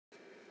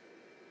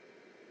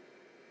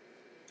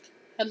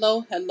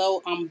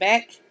Hello, I'm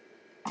back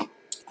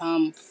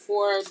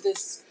for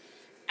this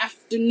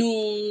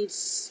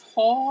afternoon's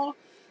haul.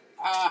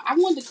 I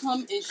wanted to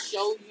come and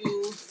show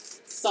you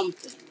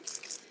something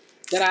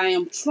that I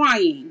am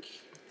trying.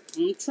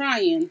 I'm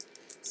trying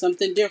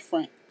something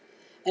different.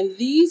 And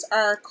these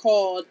are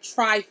called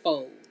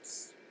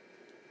trifolds.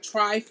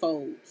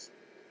 Trifolds.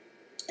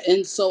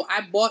 And so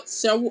I bought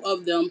several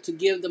of them to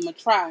give them a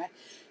try.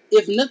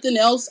 If nothing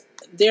else,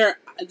 they're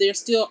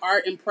still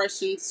art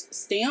impressions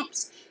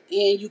stamps,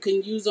 and you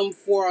can use them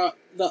for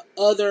the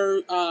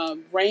other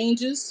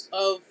ranges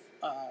of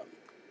uh,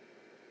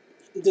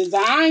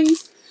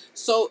 designs.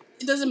 So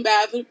it doesn't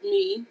bother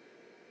me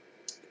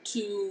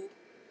to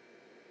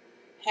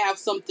have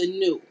something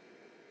new.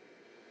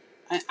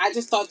 I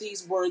just thought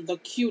these were the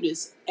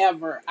cutest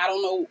ever. I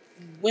don't know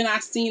when I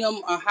seen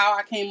them or how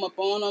I came up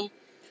on them.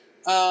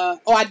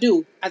 I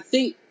do. I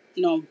think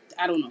no,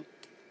 I don't know.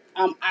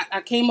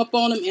 I came up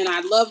on them and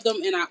I loved them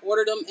and I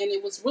ordered them and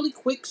it was really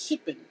quick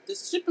shipping. The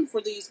shipping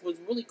for these was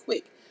really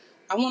quick.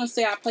 I want to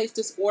say I placed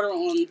this order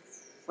on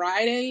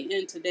Friday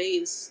and today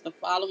is the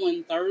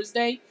following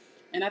Thursday.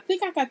 And I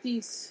think I got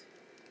these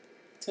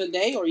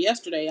today or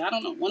yesterday. I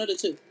don't know. One of the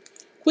two.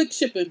 Quick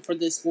shipping for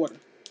this order.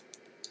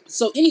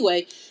 So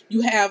anyway,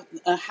 you have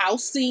a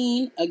house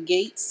scene, a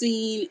gate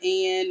scene,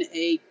 and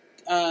a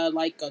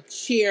like a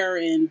chair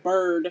and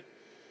bird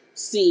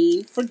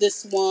scene for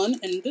this one.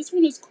 And this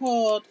one is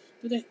called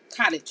the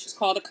cottage. It's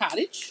called a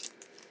cottage.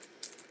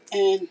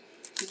 And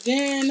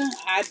then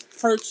I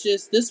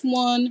purchased this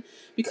one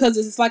because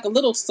it's like a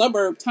little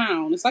suburb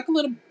town. It's like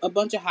a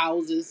bunch of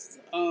houses.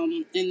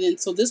 And then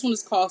so this one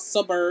is called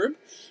Suburb,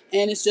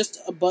 and it's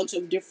just a bunch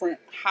of different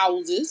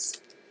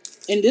houses.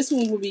 And this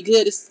one would be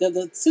good. It's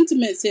the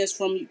sentiment says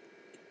from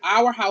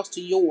our house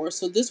to yours.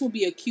 So this will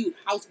be a cute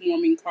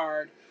housewarming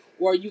card.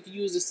 Or you could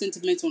use the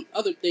sentiments on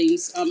other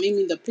things,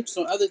 maybe the pictures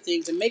on other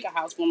things and make a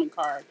housewarming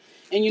card.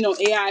 And you know,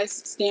 AI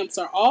stamps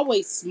are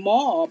always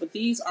small, but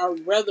these are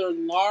rather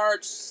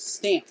large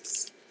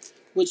stamps,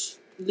 which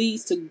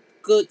leads to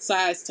good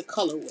size to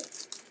color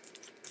with.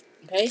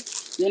 Okay,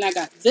 then I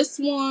got this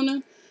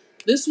one.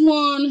 This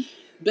one,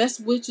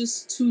 best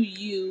wishes to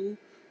you,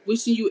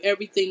 wishing you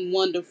everything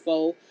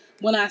wonderful.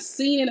 When I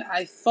seen it,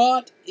 I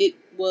thought it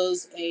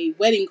was a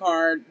wedding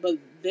card, but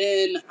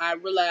then I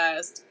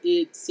realized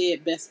it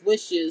said best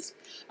wishes.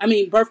 I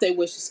mean, birthday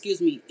wishes, excuse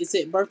me. It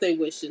said birthday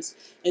wishes.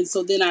 And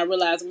so then I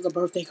realized it was a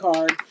birthday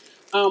card.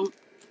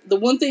 The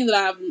one thing that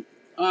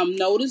I've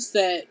noticed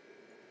that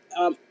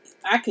um,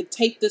 I could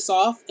take this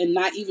off and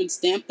not even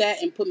stamp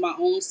that and put my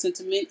own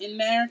sentiment in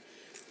there.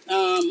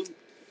 Um,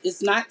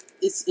 it's not.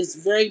 It's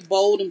very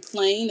bold and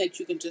plain that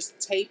you can just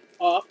tape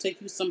off.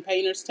 Take you some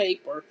painter's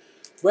tape or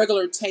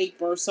regular tape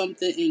or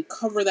something and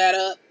cover that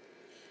up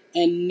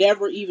and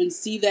never even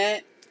see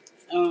that.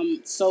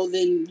 So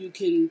then you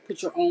can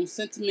put your own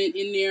sentiment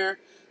in there.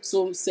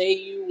 So say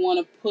you want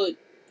to put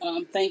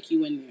thank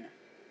you in there.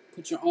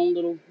 Put your own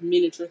little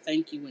miniature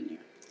thank you in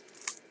there.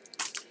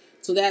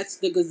 So that's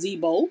the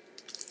gazebo.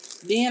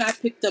 Then I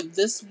picked up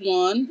this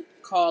one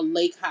called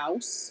Lake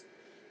House.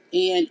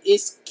 And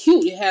it's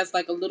cute. It has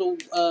like a little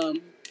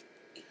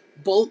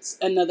boats,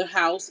 another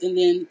house, and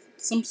then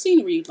some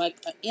scenery, like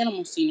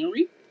animal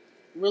scenery.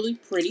 Really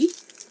pretty.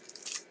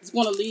 It's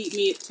going to lead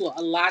me to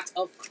a lot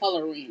of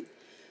coloring.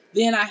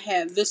 Then I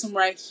have this one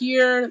right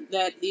here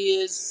that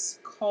is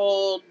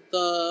called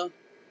the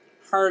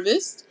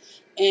Harvest.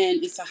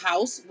 And it's a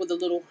house with a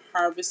little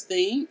harvest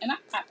thing. And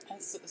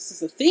it's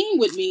just a theme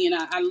with me. And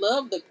I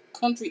love the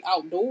country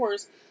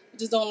outdoors. I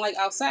just don't like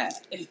outside.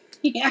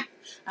 Yeah,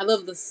 I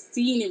love the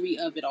scenery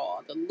of it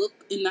all. To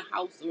look in the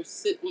house or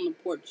sit on the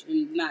porch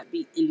and not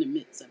be in the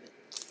midst of it.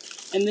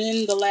 And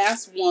then the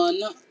last one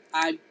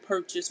I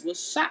purchased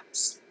was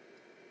shops.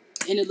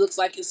 And it looks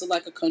like it's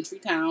like a country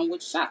town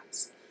with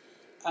shops.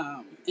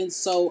 And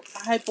so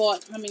I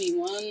bought how many?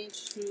 1,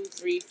 2,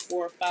 3,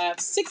 4, 5,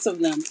 6 of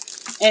them.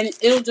 And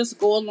it'll just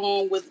go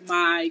along with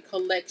my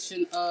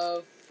collection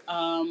of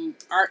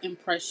art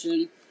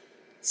impression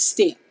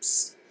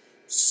stamps.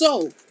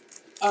 So,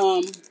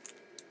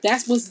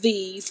 that was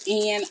these,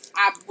 and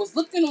I was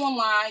looking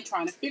online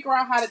trying to figure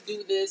out how to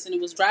do this, and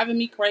it was driving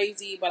me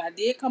crazy, but I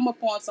did come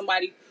upon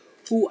somebody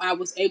who I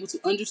was able to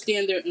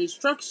understand their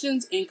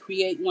instructions and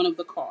create one of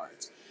the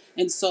cards.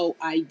 And so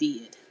I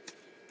did.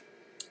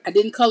 I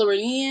didn't color it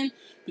in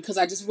because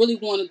I just really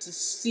wanted to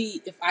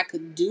see if I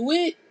could do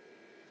it,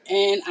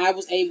 and I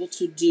was able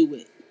to do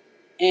it.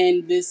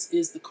 And this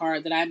is the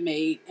card that I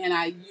made, and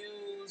I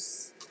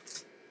used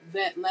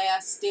that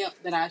last stamp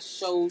that I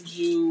showed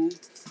you,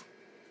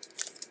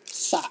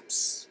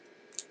 shops.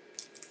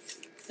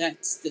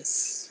 That's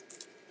this.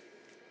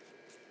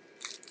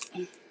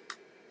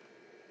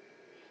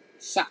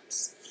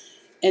 Shops.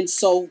 And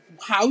so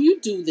how you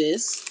do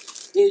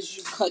this is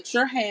you cut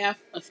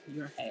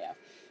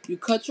you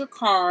cut your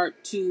card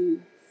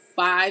to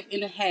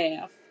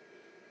 5.5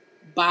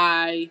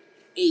 by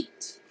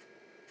 8.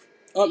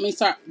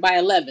 By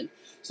 11.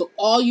 So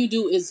all you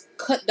do is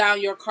cut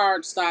down your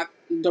card stock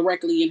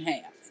directly in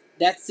half.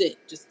 That's it.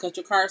 Just cut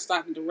your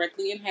cardstock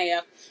directly in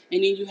half,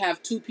 and then you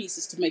have 2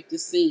 pieces to make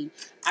this scene.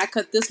 I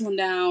cut this one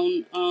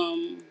down.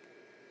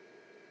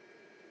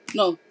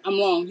 No, I'm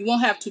wrong. You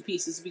won't have 2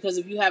 pieces, because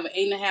if you have an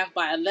 8.5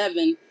 by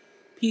 11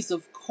 piece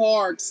of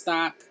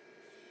cardstock,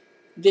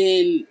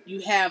 then you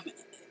have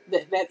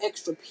that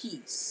extra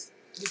piece,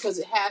 because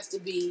it has to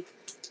be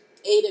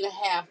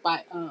 8.5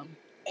 by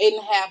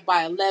 8.5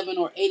 by 11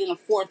 or 8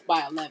 1/4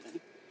 by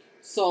 11.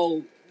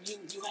 So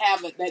you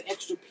have that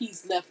extra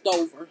piece left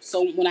over.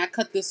 So when I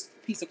cut this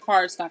piece of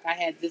cardstock, I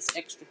had this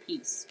extra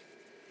piece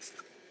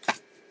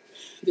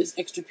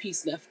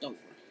left over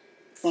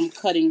from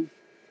cutting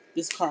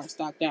this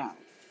cardstock down.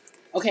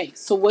 Okay,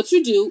 so what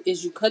you do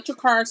is you cut your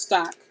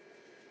cardstock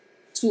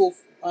to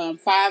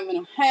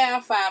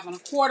 5.5, 5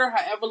 1/4,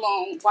 however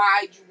long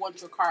wide you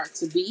want your card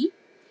to be.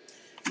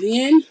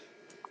 Then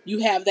you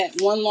have that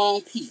one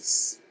long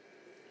piece.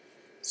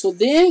 So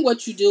then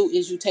what you do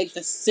is you take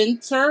the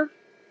center.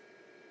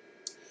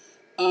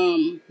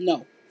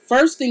 No.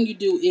 First thing you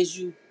do is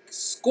you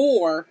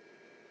score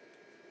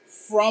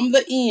from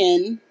the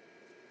end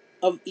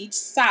of each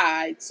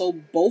side. So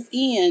both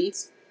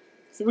ends,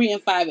 3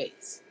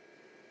 5/8.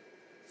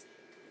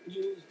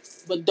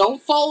 But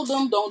don't fold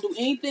them. Don't do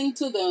anything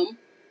to them.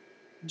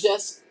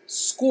 Just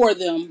score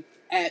them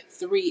at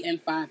 3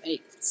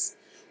 5/8.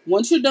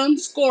 Once you're done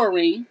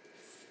scoring,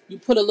 you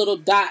put a little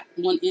dot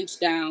 1 inch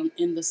down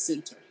in the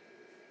center.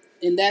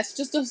 And that's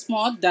just a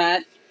small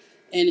dot,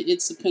 and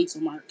it's a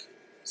pencil mark.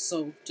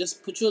 So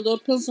just put your little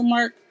pencil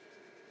mark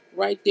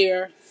right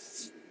there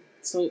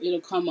so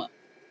it'll come up.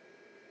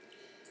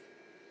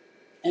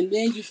 And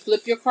then you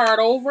flip your card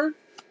over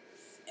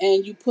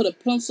and you put a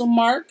pencil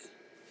mark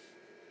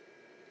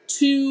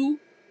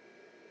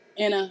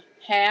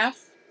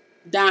 2.5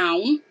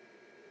 down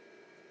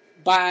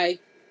by,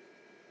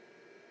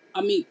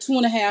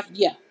 2.5,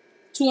 yeah,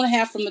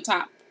 2.5 from the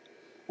top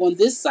on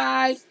this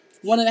side,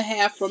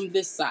 1.5 from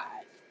this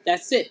side.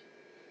 That's it.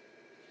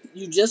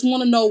 You just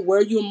want to know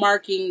where you're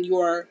marking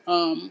your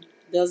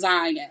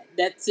design at.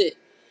 That's it.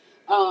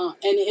 And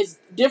it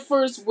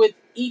differs with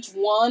each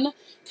one,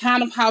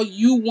 kind of how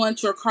you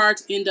want your card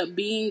to end up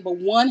being. But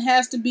one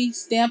has to be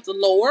stamped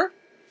lower,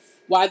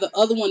 while the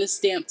other one is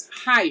stamped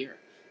higher.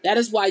 That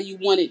is why you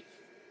want it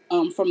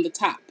from the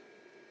top.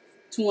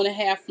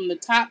 2.5 from the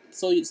top.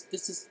 So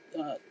this is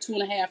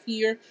 2.5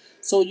 here.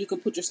 So you can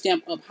put your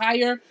stamp up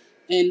higher.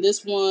 And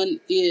this one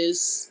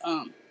is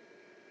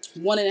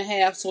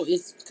 1.5. So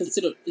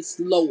it's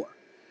lower,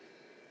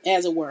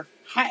 as it were.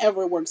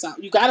 However it works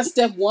out. You got to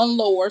step one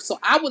lower. So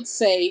I would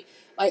say,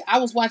 like I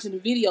was watching the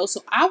video,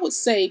 so I would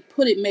say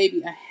put it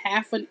maybe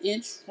 1/2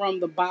 inch from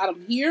the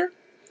bottom here.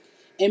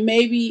 And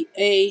maybe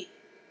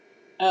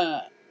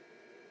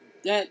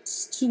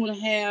that's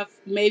 2.5,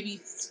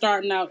 maybe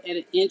starting out at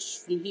 1 inch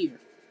from here.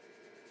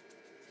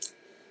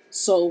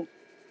 So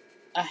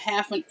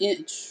 1/2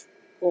 inch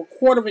or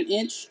 1/4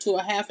 inch to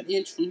 1/2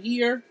 inch from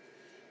here.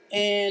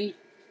 And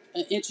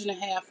 1.5 inches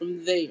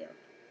from there.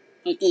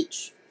 1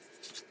 inch.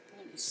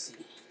 Let me see.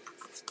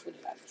 What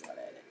did I draw that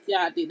at?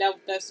 Yeah, I did.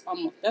 That's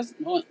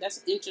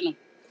 1.25 inches.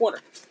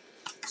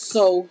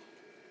 So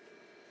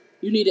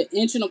you need 1.25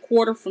 inches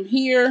from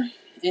here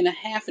and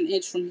 1/2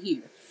 inch from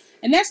here.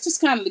 And that's just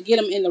kind of to get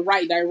them in the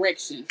right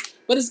direction.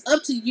 But it's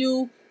up to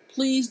you.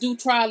 Please do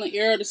trial and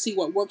error to see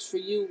what works for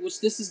you, which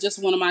this is just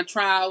one of my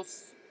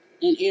trials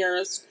and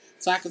errors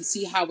so I can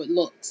see how it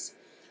looks.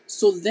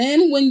 So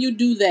then when you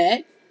do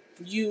that,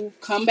 you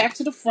come back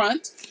to the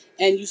front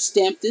and you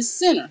stamp this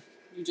center.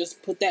 You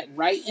just put that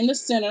right in the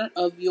center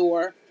of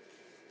your,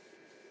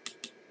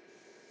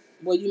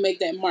 where you make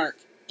that mark,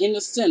 in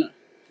the center.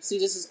 See,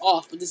 this is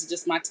off, but this is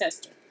just my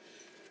tester.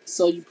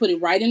 So you put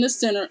it right in the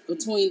center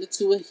between the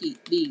two of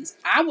these.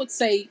 I would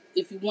say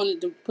if you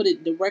wanted to put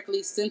it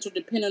directly center,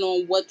 depending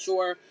on what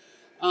you're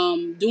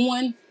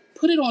doing,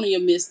 put it on your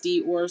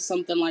MISTI or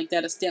something like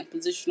that, a stamp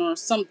positioner or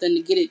something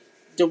to get it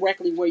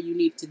directly where you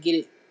need to get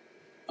it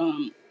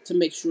to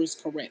make sure it's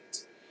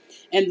correct.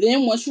 And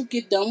then once you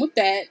get done with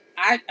that,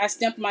 I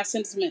stamped my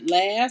sentiment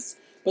last,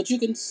 but you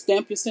can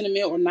stamp your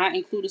sentiment or not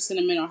include a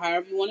sentiment or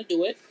however you want to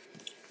do it.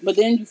 But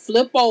then you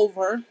flip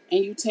over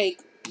and you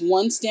take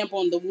one stamp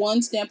on the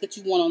one stamp that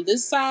you want on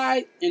this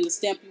side and the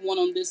stamp you want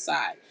on this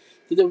side.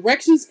 The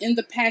directions in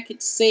the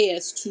package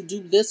says to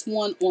do this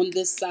one on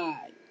this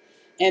side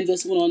and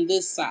this one on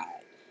this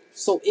side.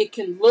 So it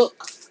can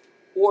look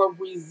or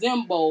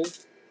resemble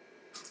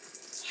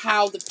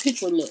how the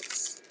picture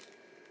looks.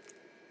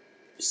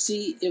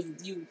 See,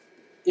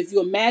 if you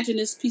imagine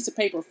this piece of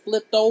paper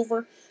flipped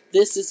over,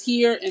 this is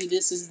here and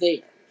this is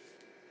there.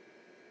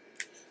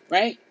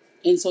 Right?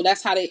 And so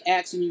that's how they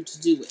asking you to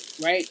do it,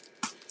 right?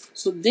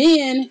 So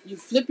then you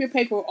flip your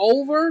paper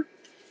over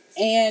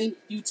and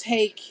you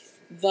take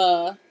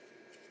the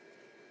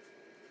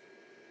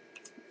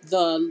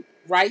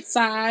right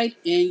side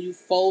and you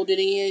fold it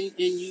in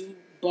and you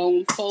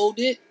bone fold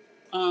it,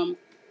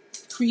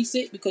 crease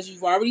it because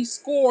you've already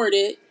scored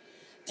it,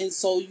 and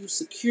so you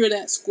secure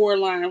that score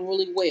line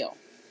really well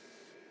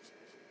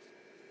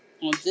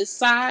on this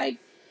side.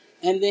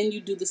 And then you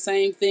do the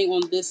same thing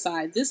on this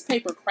side. This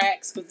paper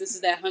cracks because this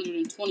is that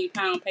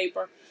 120-pound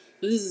paper.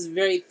 This is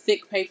very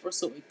thick paper,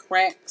 so it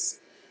cracks.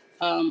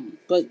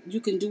 But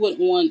you can do it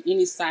on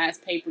any size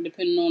paper,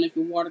 depending on if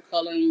you're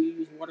watercoloring, you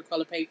use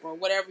watercolor paper or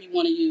whatever you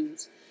want to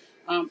use.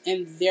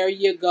 And there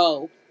you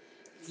go.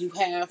 You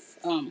have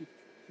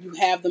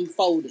them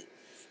folded.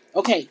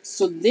 Okay,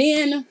 so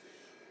then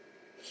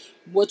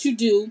what you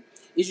do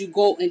is you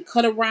go and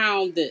cut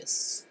around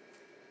this.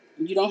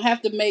 You don't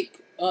have to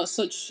make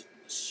such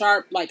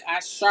sharp, like I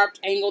sharp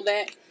angle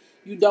that.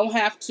 You don't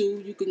have to.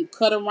 You can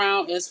cut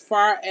around as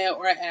far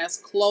or as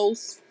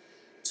close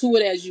to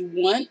it as you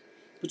want,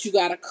 but you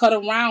got to cut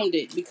around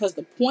it because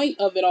the point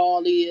of it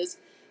all is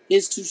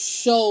to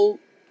show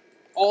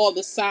all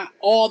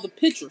the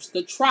pictures.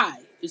 The try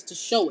is to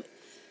show it.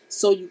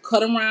 So you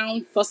cut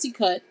around, fussy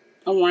cut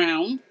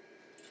around,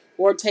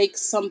 or take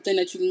something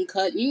that you can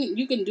cut.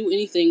 You can do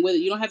anything with it.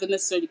 You don't have to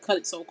necessarily cut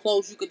it so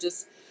close. You could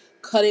just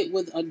cut it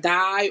with a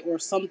die or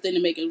something to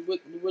make it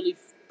really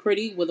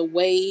pretty with a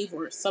wave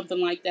or something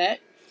like that,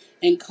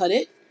 and cut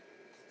it.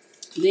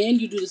 Then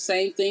you do the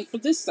same thing for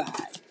this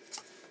side.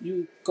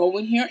 You go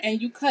in here and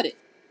you cut it,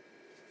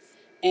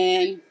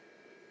 and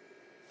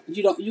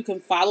you can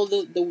follow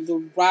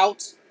the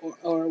route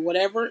or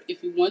whatever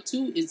if you want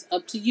to. It's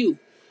up to you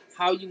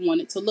how you want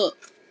it to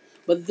look.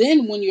 But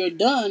then when you're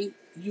done,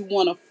 you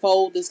want to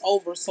fold this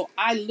over. So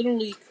I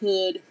literally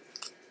could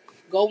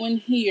go in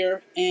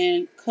here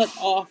and cut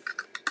off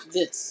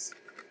this.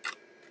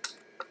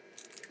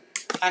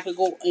 I could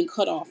go and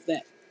cut off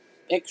that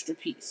extra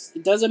piece.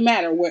 It doesn't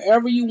matter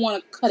wherever you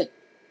want to cut it,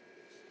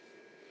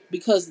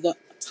 because the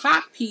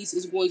top piece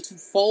is going to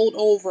fold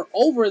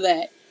over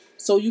that,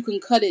 so you can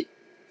cut it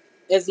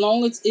as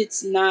long as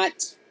it's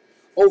not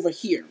over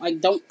here.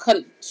 Like, don't cut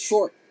it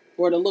short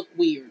or it'll look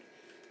weird.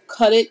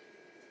 Cut it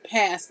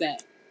past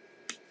that.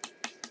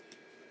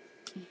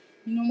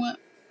 You know what?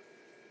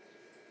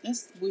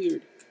 That's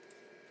weird.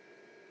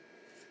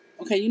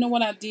 Okay, you know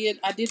what I did?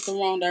 I did the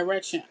wrong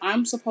direction.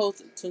 I'm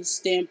supposed to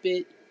stamp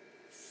it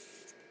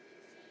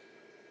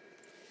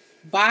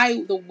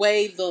by the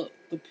way the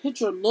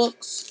picture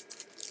looks.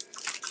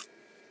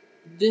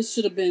 This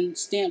should have been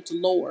stamped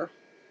lower.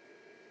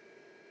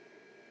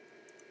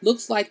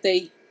 Looks like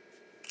that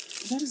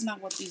is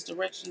not what these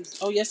directions.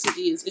 Oh, yes, it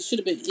is. It should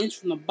have been an inch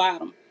from the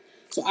bottom.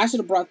 So I should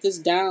have brought this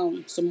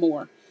down some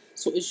more.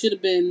 So it should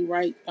have been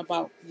right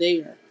about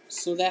there.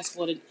 So that's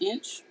what, an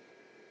inch?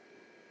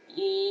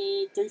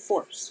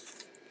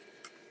 3/4.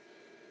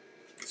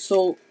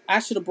 So I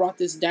should have brought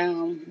this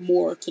down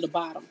more to the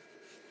bottom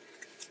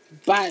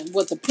by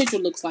what the picture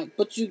looks like.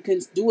 But you can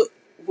do it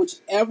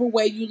whichever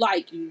way you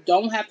like. You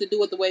don't have to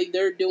do it the way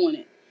they're doing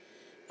it.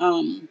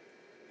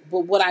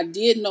 But what I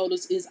did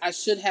notice is I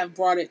should have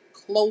brought it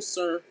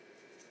closer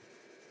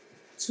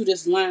to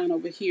this line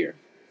over here.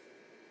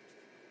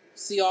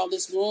 See all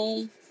this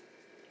room?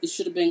 It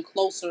should have been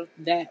closer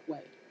that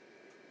way.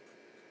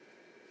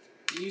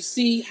 You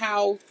see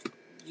how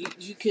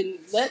you can,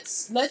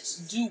 let's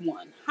do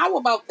one. How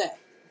about that?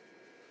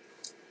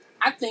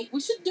 I think we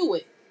should do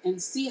it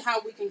and see how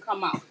we can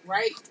come out,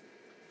 right?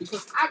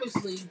 Because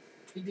obviously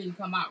it didn't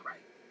come out right.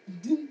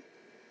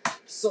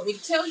 So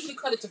it tells you to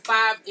cut it to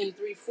 5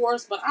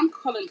 3/4, but I'm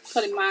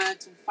cutting mine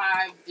to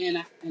 5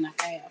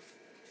 1/2.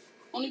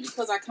 Only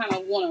because I kind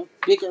of want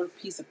a bigger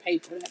piece of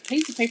paper. That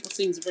piece of paper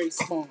seems very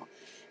small.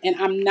 And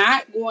I'm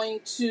not going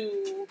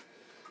to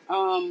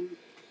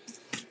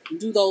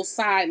do those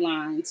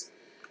sidelines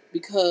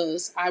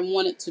because I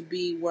want it to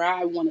be where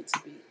I want it to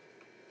be.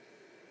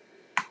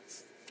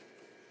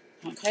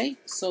 Okay,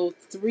 so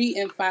 3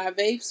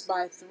 5/8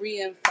 by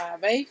 3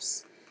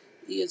 5/8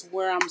 is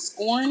where I'm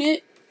scoring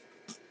it.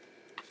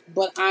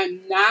 But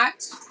I'm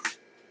not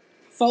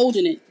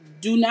folding it.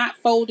 Do not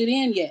fold it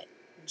in yet.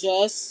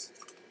 Just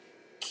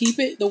keep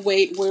it the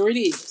way where it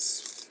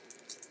is.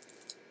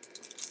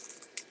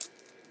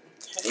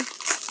 Okay.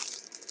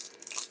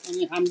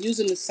 And I'm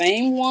using the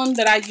same one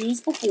that I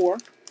used before.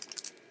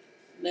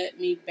 Let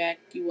me back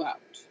you out.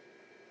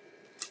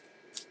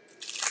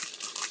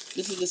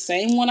 This is the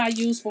same one I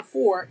used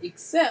before,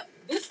 except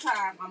this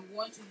time I'm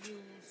going to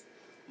use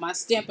my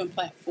stamping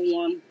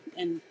platform,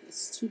 and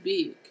it's too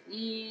big.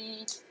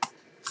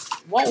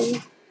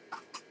 Whoa.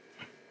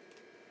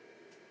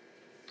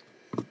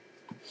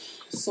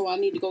 So I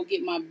need to go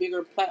get my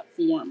bigger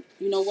platform.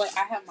 You know what?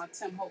 I have my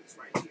Tim Holtz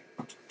right here.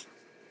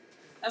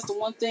 That's the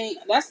one thing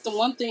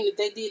that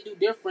they did do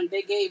different.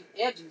 They gave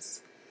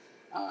edges.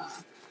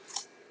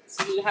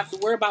 So you don't have to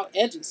worry about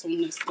edges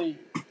on this thing.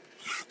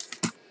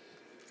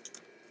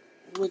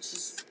 Which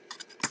is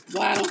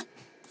why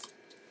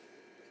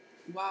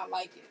I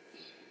like it.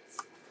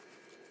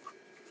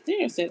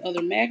 There's that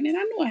other magnet.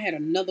 I know I had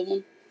another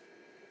one.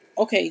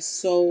 Okay,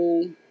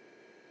 so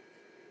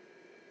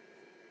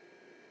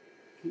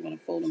I'm going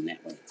to fold them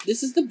that way.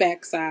 This is the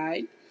back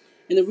side.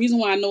 And the reason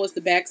why I know it's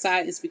the back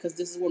side is because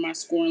this is where my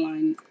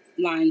scoring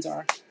lines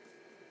are.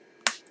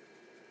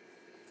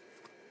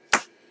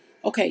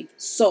 Okay,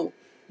 so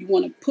you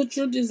want to put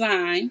your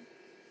design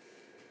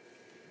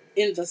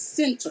in the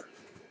center.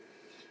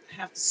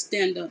 have to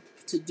stand up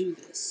to do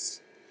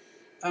this.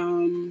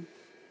 And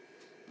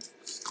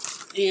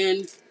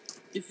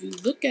if you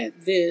look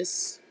at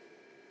this,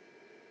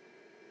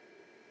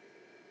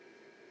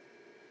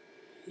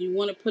 you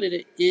want to put it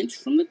 1 inch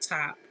from the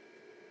top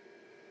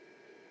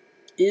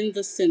in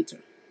the center.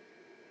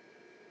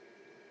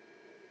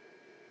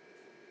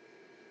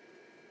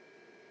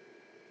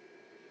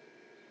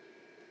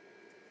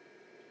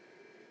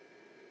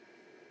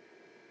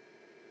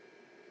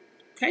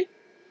 Okay,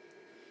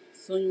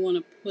 so you want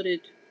to put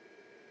it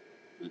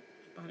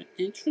about 1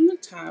 inch from the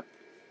top,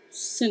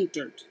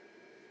 centered.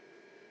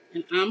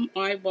 And I'm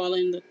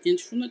eyeballing the 1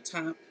 inch from the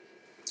top,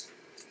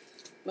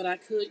 but I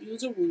could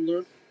use a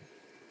ruler.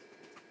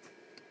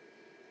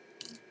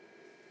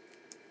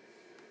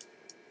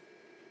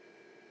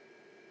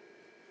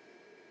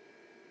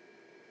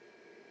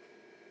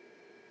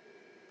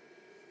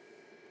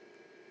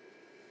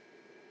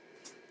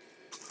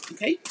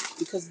 Okay,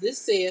 because this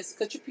says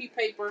cut your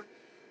paper,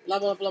 blah,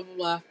 blah, blah, blah,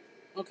 blah.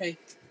 Okay,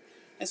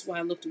 that's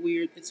why it looked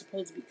weird. It's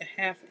supposed to be a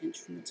 1/2 inch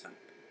from the top.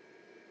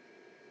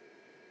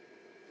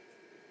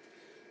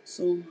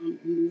 So I'm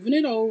moving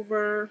it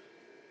over,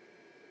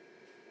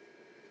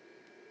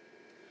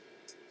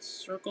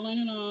 circling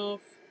it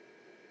off,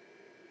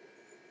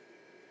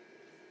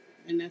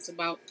 and that's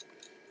about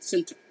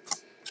center.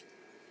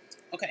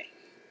 Okay.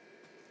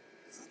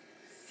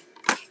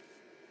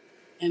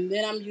 And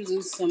then I'm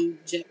using some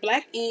jet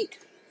black ink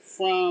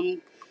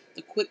from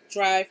the Quick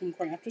Dry from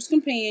Crafter's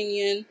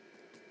Companion,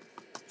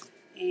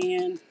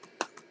 and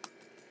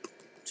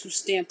to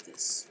stamp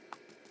this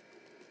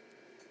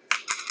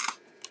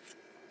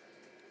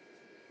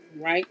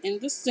right in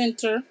the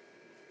center.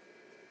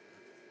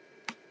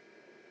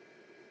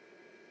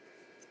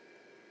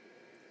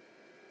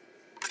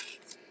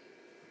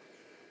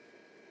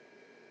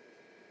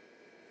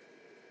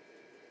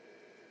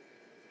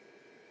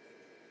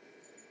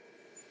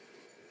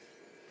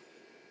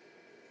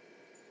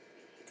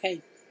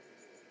 Okay.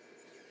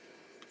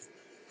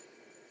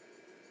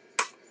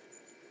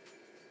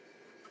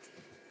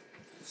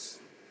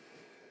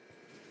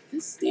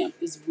 This stamp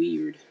is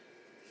weird.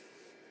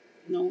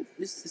 No,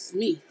 this is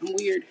me. I'm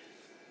weird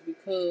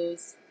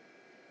because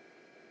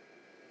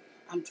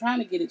I'm trying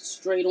to get it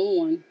straight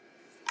on.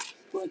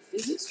 But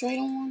is it straight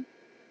on?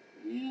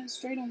 Yeah, it's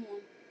straight on.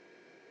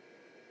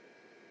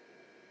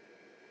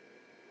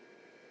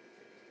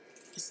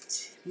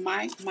 It's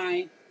my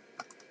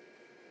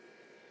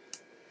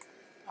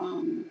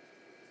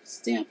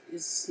stamp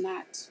is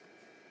not.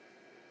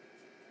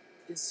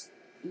 It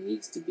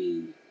needs to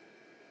be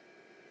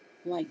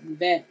like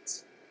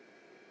that.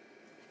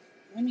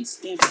 Let me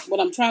stamp it.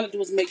 What I'm trying to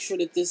do is make sure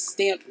that this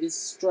stamp is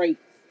straight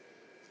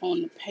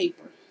on the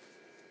paper.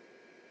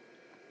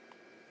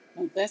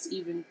 Oh, that's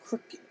even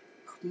crooked,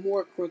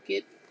 more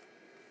crooked.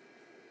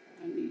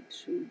 I need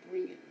to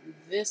bring it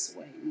this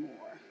way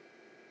more.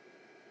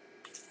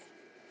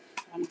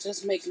 I'm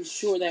just making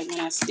sure that when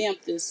I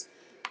stamp this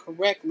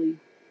correctly,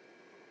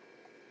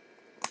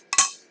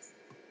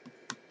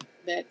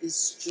 that is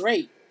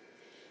straight.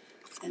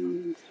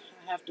 And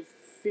I have to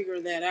figure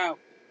that out.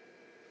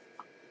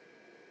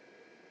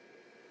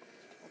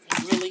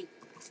 Okay, really?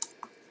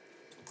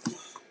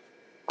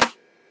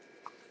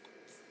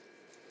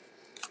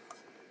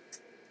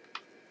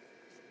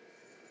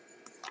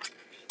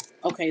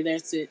 Okay,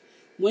 that's it.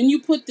 When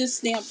you put this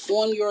stamp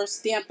on your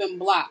stamping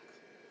block,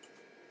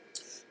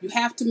 you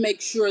have to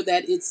make sure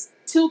that it's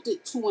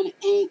tilted to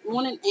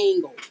on an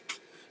angle.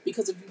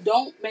 Because if you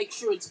don't make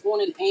sure it's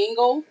on an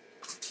angle,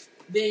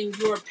 then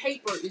your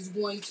paper is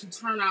going to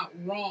turn out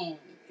wrong.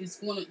 It's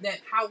going to,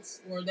 that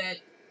house or that,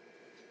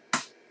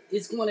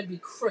 it's going to be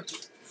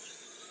crooked.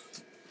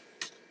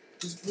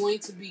 It's going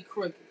to be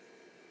crooked.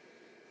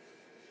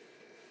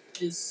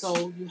 And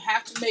so you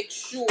have to make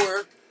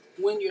sure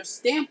when you're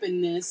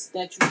stamping this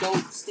that you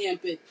don't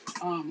stamp it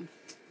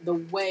the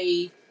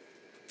way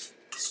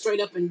straight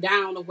up and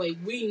down the way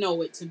we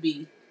know it to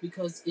be,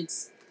 because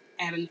it's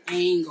at an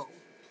angle.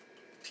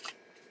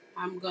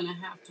 I'm gonna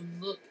have to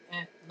look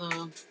at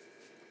the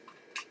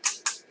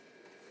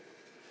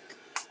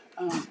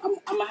I'm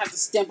gonna have to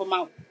stamp them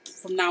out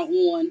from now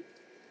on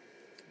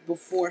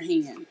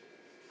beforehand.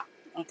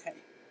 Okay,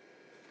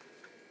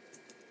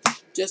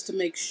 just to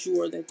make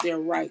sure that they're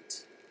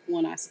right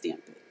when I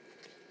stamp it.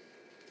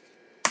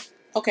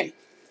 Okay,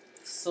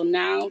 so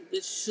now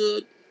this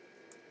should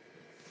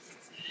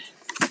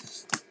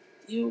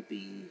still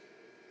be,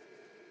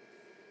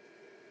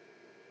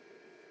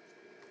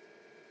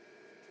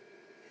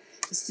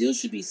 it still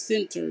should be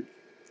centered.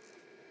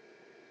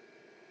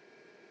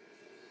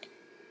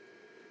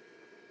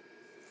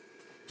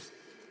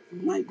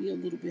 It might be a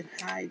little bit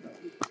high though,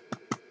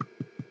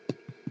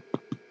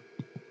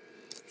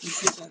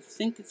 because I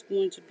think it's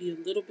going to be a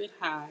little bit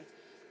high.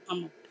 I'm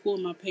gonna pull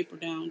my paper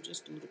down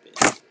just a little bit.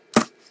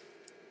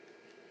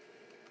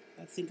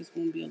 I think it's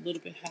going to be a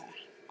little bit high.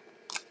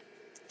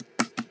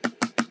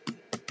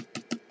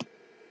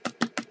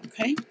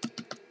 Okay.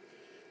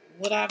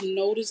 What I've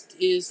noticed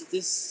is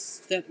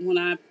this, that when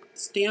I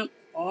stamp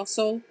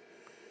also,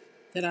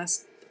 that I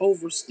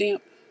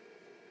overstamp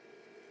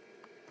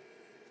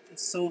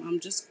So I'm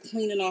just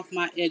cleaning off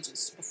my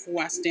edges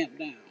before I stamp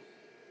down.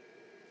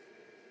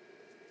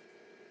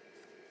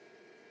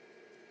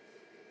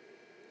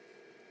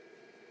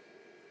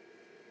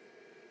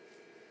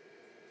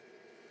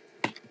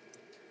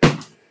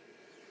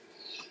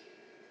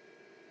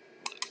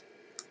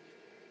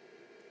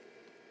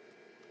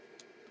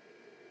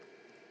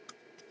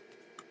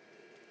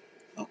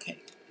 Okay,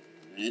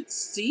 let's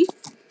see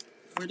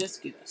where this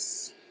gets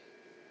us.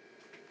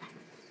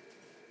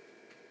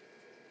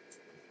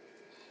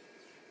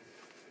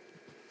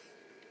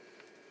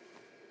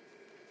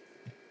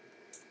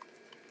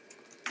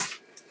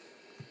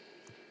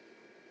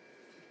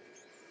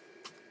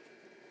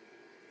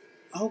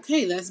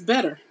 Okay, that's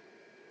better.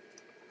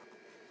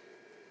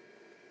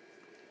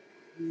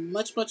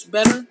 Much, much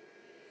better.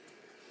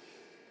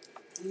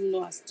 Even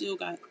though I still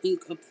got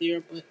ink up there,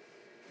 but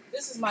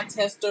this is my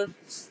tester,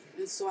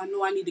 and so I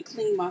know I need to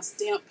clean my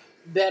stamp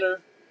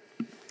better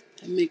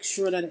and make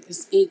sure that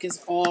its ink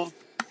is all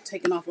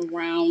taken off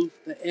around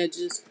the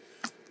edges.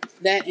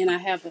 That, and I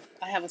have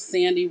a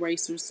sand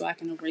eraser, so I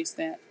can erase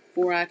that,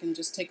 or I can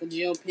just take a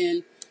gel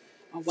pen,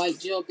 a white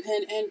gel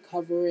pen, and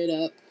cover it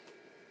up.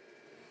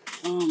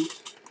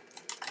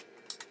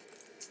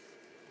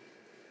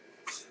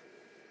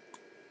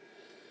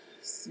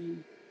 Let's see,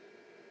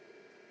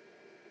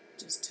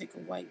 just take a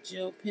white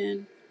gel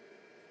pen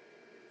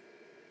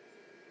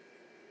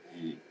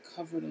and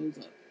cover those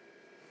up.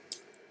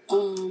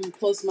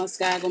 Plus my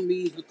sky gonna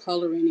be a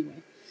color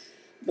anyway,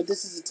 but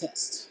this is a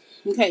test.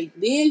 Okay,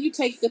 then you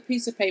take the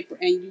piece of paper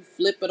and you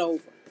flip it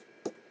over.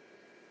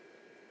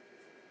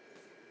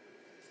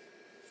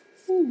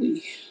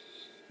 Ooh-wee.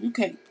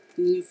 Okay,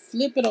 then you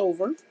flip it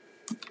over,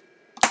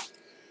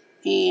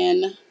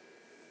 and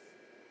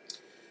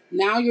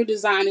now your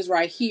design is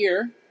right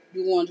here.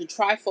 You want to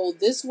trifold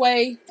this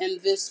way and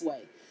this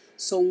way.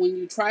 So when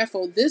you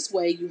trifold this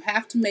way, you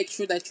have to make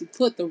sure that you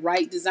put the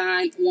right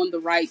design on the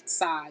right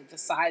side, the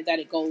side that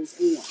it goes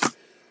on,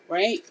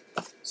 right?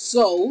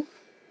 So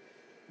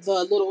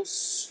the little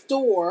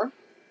store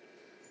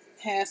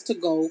has to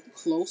go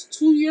close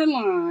to your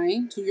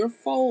line, to your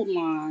fold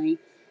line,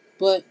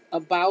 but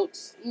about,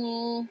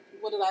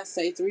 what did I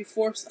say,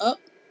 3/4 up,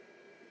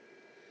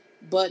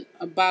 but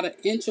about an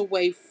inch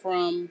away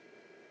from,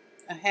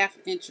 a half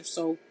inch or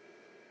so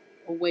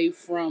away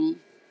from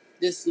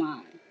this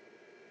line.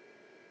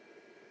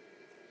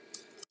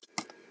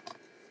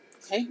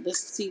 Okay, let's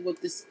see what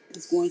this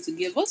is going to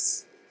give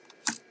us.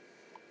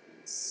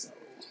 So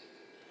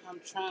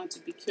I'm trying to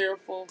be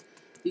careful.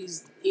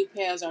 These ink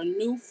pads are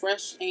new,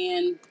 fresh,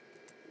 and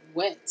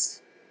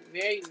wet.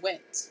 Very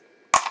wet.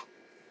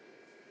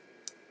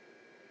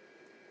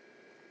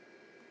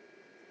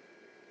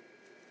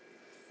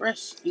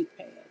 Fresh ink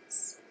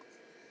pads.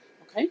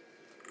 Okay.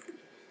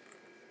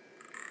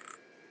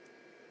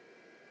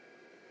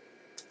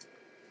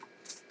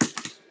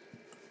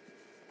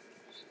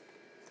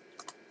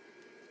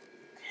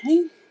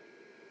 Okay.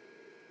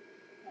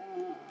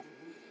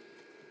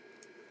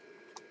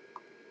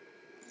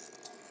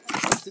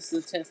 This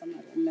is a test. I'm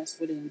not going to mess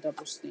with it and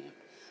double stamp.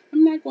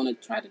 I'm not going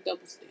to try to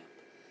double stamp.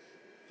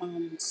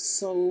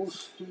 So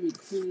let me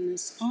clean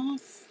this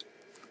off.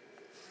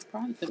 I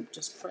probably could have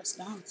just pressed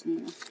down some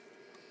more.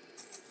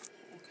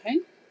 Okay.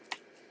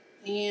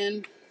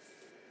 And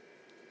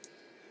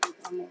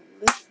I'm going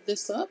to lift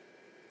this up.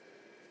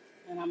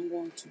 And I'm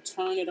going to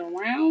turn it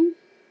around.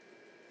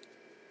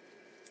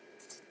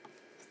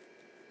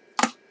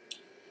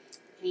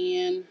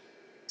 And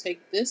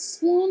take this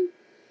one.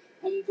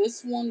 And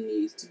this one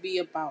needs to be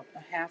about a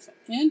half an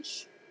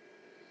inch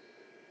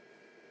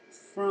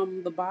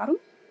from the bottom.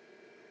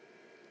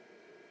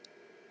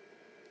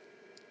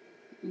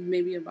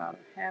 Maybe about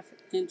a half an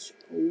inch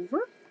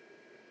over.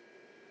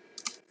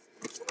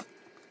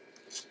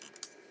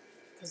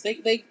 Because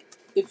they,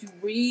 if you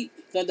read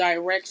the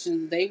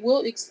directions, they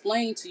will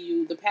explain to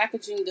you. The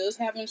packaging does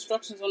have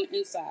instructions on the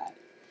inside.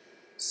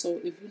 So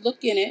if you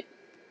look in it,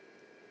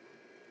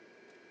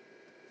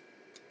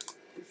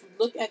 if you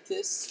look at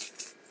this,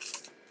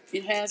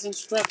 it has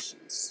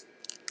instructions.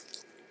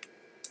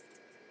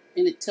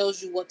 And it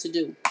tells you what to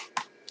do.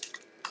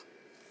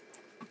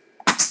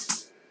 I'm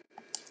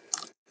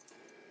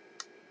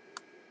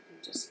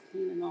just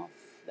cleaning off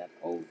that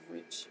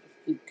overage of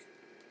ink.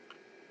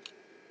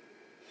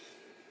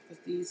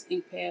 Because these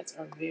ink pads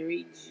are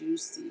very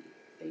juicy.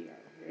 They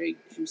are very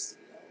juicy.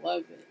 I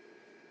love it.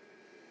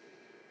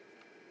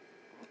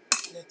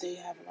 That they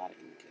have a lot of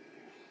ink in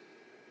there.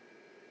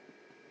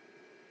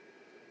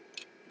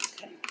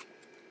 Okay.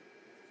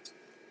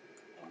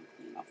 I'm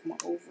cleaning off my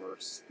over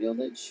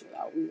spillage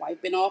without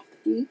wiping off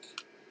the ink.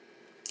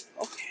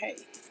 Okay.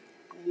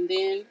 And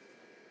then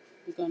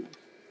we're going to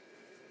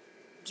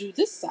do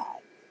this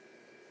side.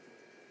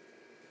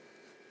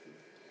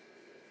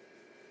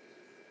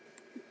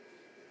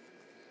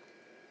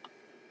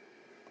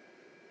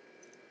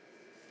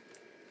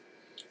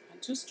 I'm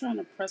just trying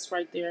to press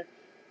right there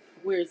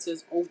where it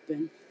says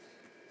open.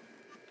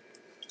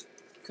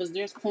 Because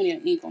there's plenty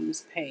of ink on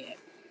this pad.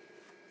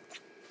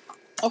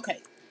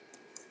 Okay.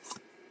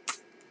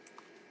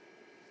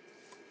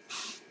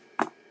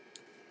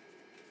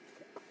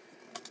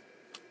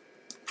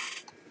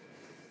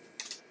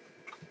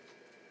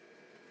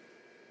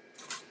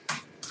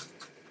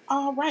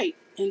 All right.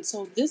 And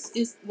so this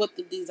is what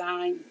the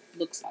design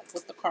looks like,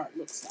 what the card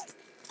looks like.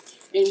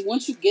 And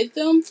once you get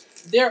them,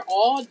 they're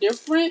all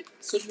different.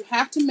 So you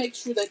have to make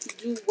sure that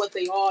you do what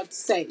they all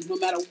say, no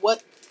matter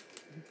what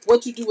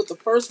you do with the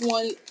first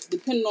one,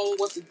 depending on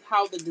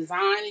how the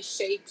design is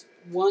shaped.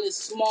 One is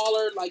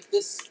smaller, like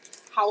this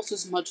house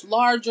is much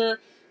larger.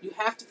 You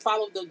have to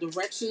follow the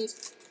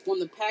directions on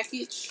the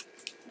package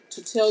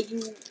to tell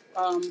you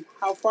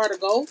how far to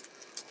go,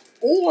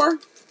 or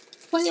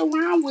play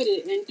around with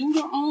it and do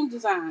your own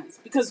designs.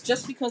 Because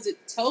just because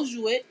it tells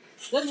you it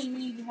doesn't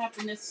mean you have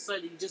to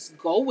necessarily just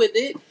go with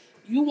it.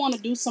 You want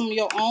to do some of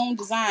your own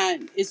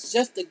design. It's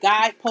just a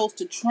guidepost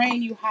to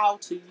train you how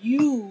to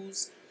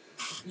use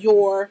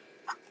your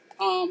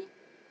um,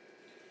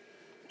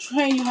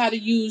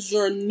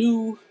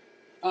 new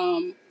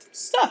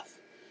stuff.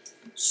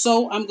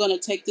 So I'm going to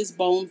take this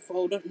bone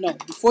folder. No,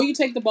 before you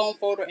take the bone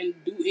folder and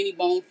do any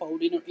bone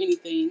folding or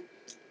anything,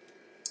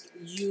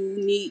 you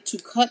need to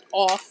cut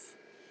off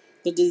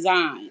the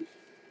design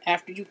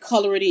after you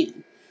color it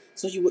in.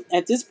 So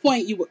at this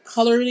point, you would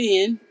color it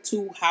in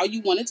to how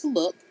you want it to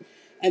look,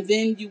 and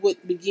then you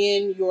would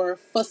begin your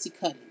fussy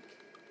cutting.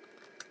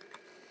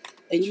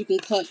 And you can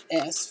cut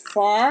as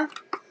far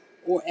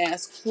or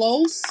as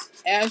close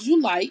as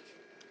you like.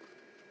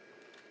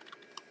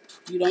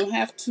 You don't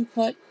have to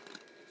cut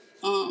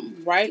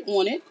right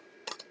on it.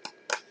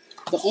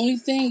 The only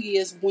thing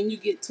is, when you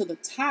get to the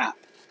top,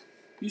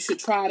 you should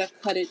try to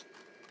cut it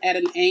at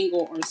an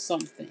angle or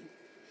something.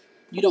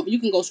 You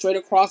can go straight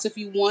across if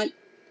you want.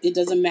 It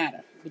doesn't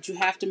matter. But you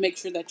have to make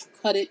sure that you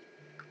cut it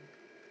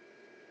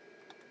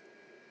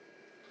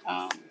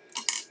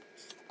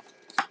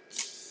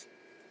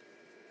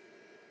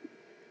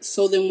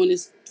so then when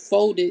it's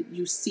folded,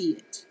 you see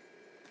it.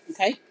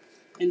 Okay?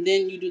 And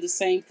then you do the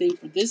same thing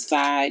for this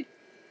side.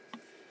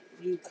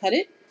 You cut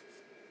it.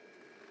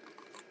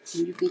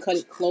 And you can cut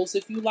it close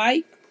if you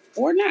like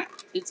or not.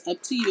 It's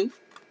up to you.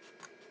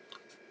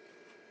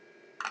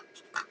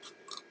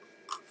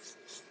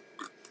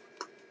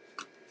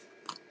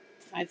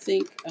 I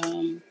think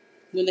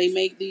when they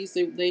make these,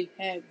 they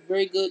had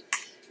very good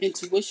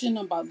intuition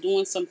about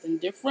doing something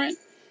different.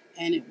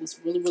 And it was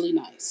really, really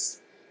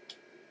nice.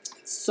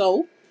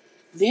 So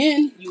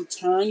then you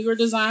turn your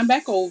design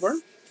back over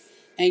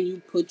and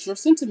you put your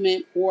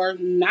sentiment, or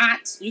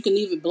not. You can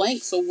leave it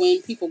blank so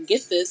when people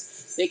get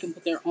this, they can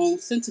put their own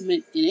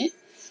sentiment in it.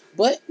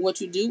 But what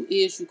you do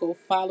is you go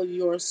follow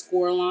your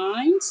score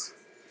lines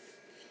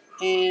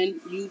and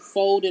you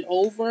fold it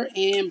over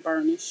and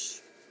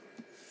burnish.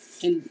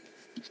 And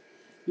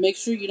make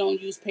sure you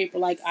don't use paper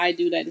like I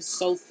do that is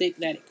so thick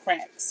that it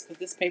cracks, because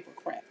this paper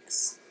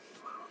cracks.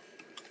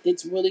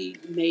 It's really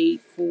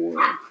made for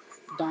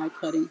die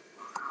cutting.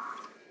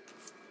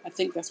 I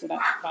think that's what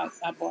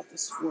I bought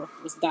this for,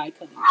 was die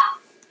cutting.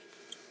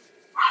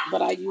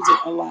 But I use it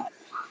a lot.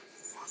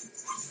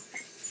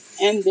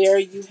 And there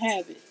you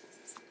have it.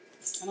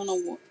 I don't know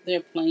what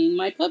they're playing.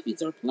 My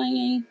puppies are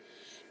playing.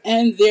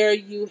 And there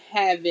you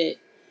have it.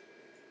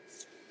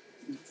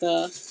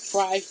 The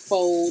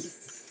TRYFOLD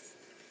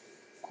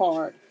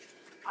card.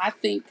 I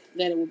think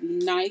that it would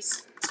be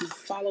nice to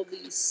follow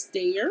these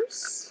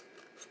stairs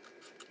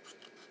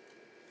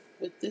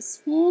with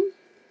this one,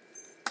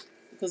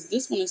 because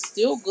this one is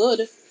still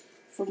good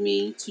for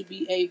me to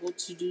be able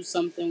to do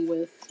something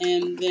with.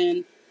 And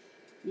then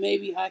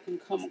maybe I can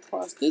come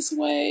across this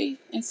way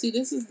and see,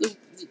 this is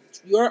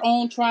your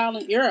own trial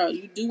and error.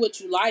 You do what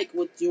you like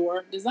with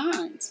your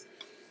designs.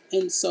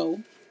 And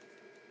so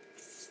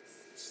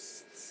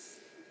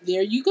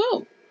there you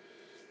go.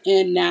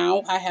 And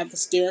now I have the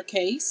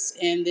staircase,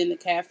 and then the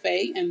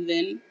cafe, and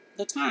then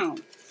the town.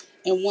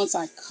 And once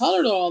I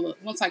color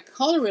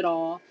it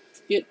all,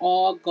 it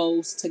all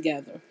goes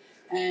together.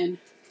 And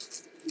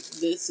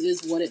this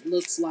is what it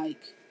looks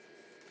like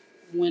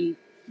when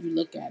you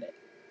look at it.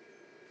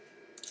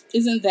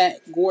 Isn't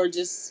that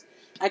gorgeous?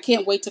 I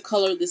can't wait to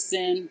color this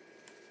in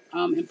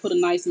and put a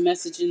nice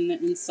message in the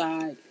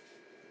inside.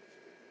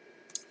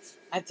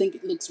 I think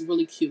it looks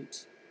really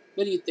cute.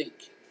 What do you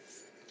think?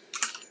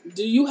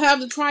 Do you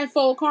have the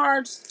TRYFOLD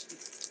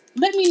cards?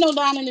 Let me know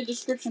down in the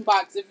description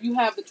box if you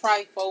have the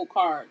TRYFOLD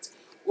cards.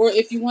 Or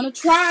if you want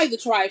to try the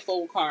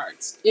TRYFOLD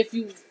cards. If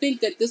you think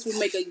that this would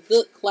make a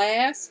good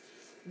class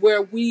where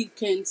we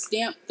can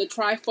stamp the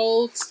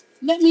TRYFOLDs,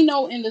 let me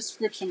know in the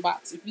description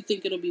box if you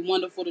think it'll be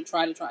wonderful to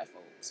try the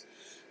TRYFOLDs.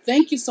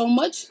 Thank you so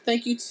much.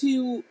 Thank you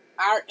to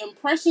our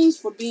Impressions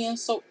for being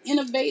so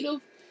innovative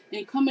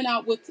and coming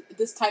out with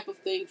this type of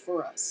thing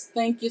for us.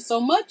 Thank you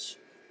so much,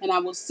 and I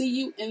will see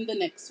you in the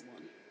next one.